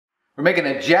We're making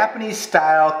a Japanese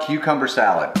style cucumber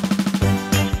salad.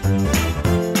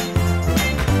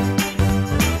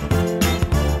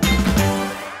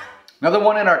 Another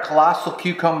one in our Colossal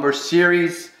Cucumber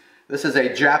series. This is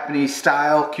a Japanese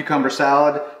style cucumber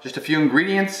salad. Just a few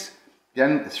ingredients.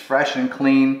 Again, it's fresh and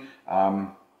clean. A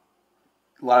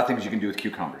lot of things you can do with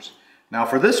cucumbers. Now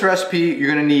for this recipe, you're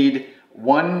gonna need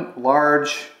one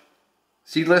large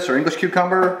seedless or English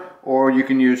cucumber, or you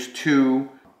can use two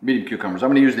medium cucumbers. I'm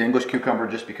gonna use the English cucumber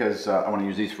just because I wanna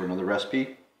use these for another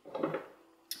recipe.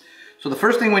 So the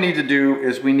first thing we need to do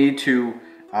is we need to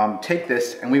take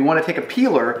this, and we wanna take a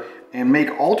peeler and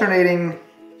make alternating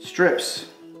strips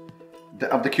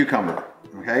of the cucumber,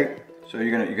 okay? So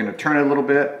you're gonna turn it a little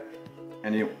bit,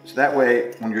 and so that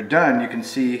way, when you're done, you can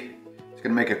see it's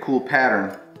gonna make a cool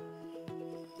pattern.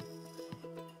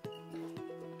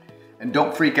 And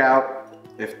don't freak out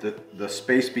if the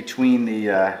space between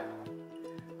the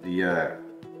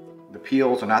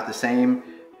peels are not the same.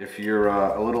 If you're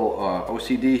a little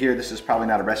OCD here, this is probably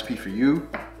not a recipe for you.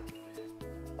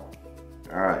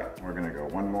 All right, we're gonna go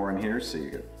one more in here so you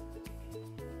get,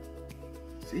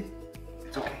 see?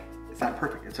 It's okay, it's not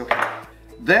perfect, it's okay.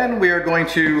 Then we are going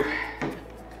to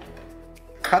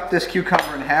cut this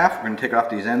cucumber in half. We're gonna take off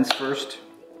these ends first.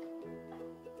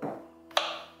 All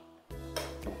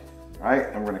right,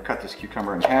 and we're gonna cut this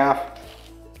cucumber in half,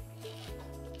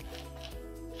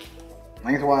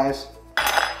 lengthwise.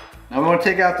 Now we want to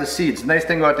take out the seeds. The nice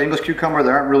thing about the English cucumber,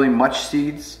 there aren't really much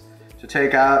seeds to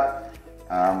take out.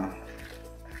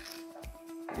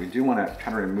 We do want to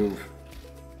kind of remove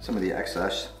some of the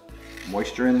excess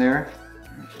moisture in there.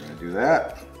 So we're gonna do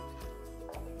that.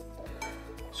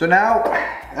 So now,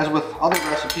 as with other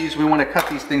recipes, we want to cut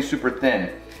these things super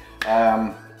thin.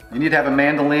 You need to have a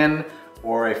mandolin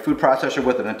or a food processor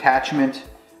with an attachment.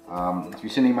 If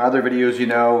you've seen any of my other videos, you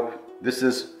know this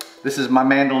is my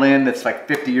mandolin that's like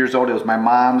 50 years old. It was my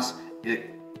mom's.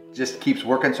 It just keeps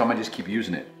working, so I'm gonna just keep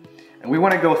using it. And we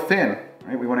want to go thin,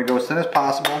 right? We want to go as thin as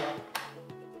possible.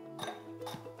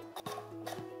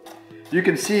 You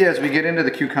can see as we get into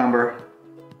the cucumber,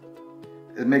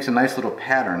 it makes a nice little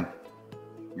pattern.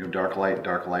 You know, dark light,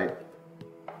 dark light.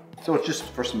 So it's just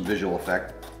for some visual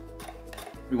effect.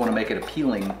 We want to make it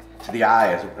appealing to the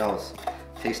eye as well as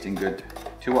tasting good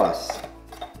to us.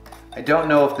 I don't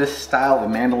know if this style of a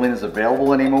mandolin is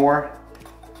available anymore.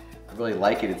 I really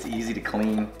like it. It's easy to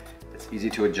clean. It's easy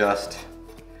to adjust.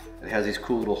 It has these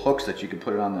cool little hooks that you can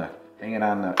put it on hang it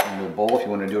on the bowl if you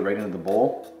want to do it right into the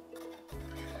bowl.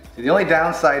 See, the only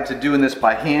downside to doing this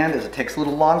by hand is it takes a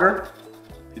little longer.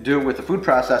 If you do it with a food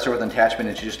processor with an attachment,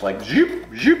 it's just like zoop,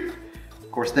 zoop.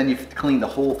 Of course, then you have to clean the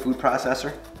whole food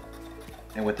processor.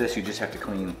 And with this, you just have to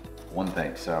clean one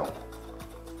thing, so.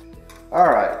 All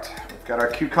right, we've got our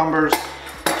cucumbers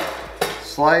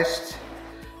sliced.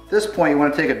 At this point, you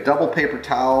want to take a double paper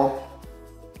towel,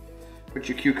 put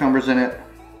your cucumbers in it,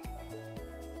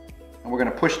 and we're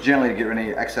gonna push gently to get rid of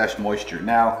any excess moisture.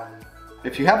 Now,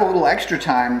 if you have a little extra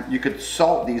time, you could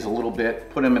salt these a little bit,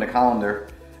 put them in a colander,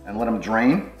 and let them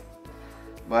drain.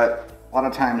 But a lot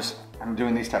of times, I'm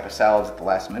doing these type of salads at the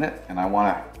last minute, and I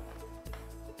wanna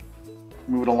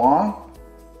move it along,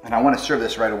 and I wanna serve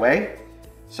this right away.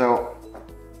 So,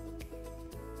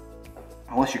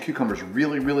 unless your cucumber's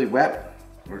really, really wet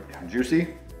or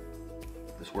juicy,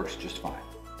 this works just fine.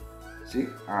 See?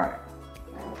 All right.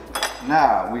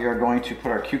 Now, we are going to put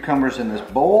our cucumbers in this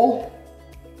bowl.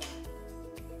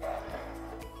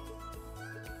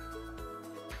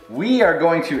 We are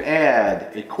going to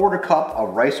add a 1/4 cup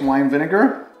of rice wine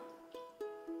vinegar.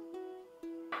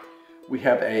 We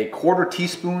have a 1/4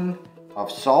 teaspoon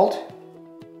of salt.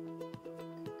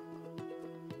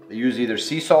 I use either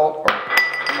sea salt or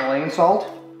Himalayan salt.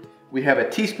 We have a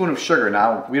teaspoon of sugar.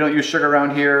 Now, we don't use sugar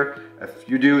around here. If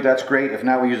you do, that's great. If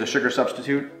not, we use a sugar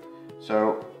substitute.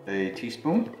 So, a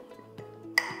teaspoon.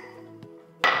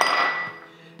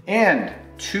 And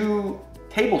 2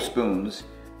 tablespoons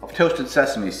of toasted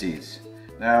sesame seeds.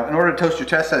 Now, in order to toast your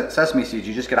sesame seeds,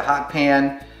 you just get a hot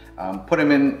pan, put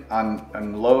them in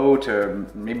on low to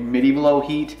maybe medium low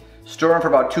heat, stir them for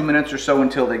about 2 minutes or so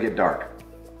until they get dark.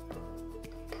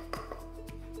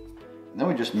 Then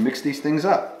we just mix these things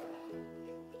up.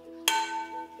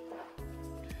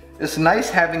 It's nice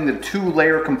having the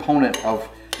 2-layer component of,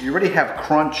 you already have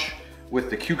crunch with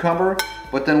the cucumber,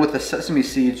 but then with the sesame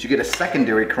seeds, you get a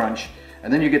secondary crunch,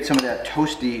 and then you get some of that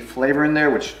toasty flavor in there,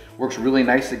 which works really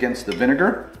nice against the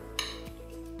vinegar.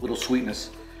 Little sweetness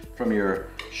from your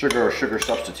sugar or sugar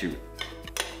substitute.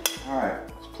 All right,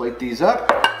 let's plate these up.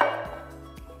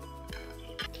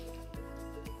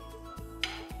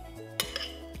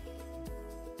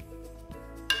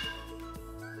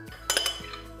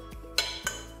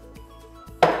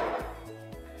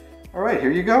 All right,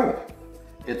 here you go.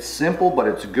 It's simple, but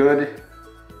it's good.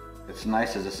 It's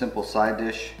nice as a simple side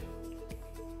dish.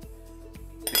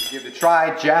 Give it a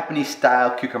try, Japanese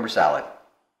style cucumber salad.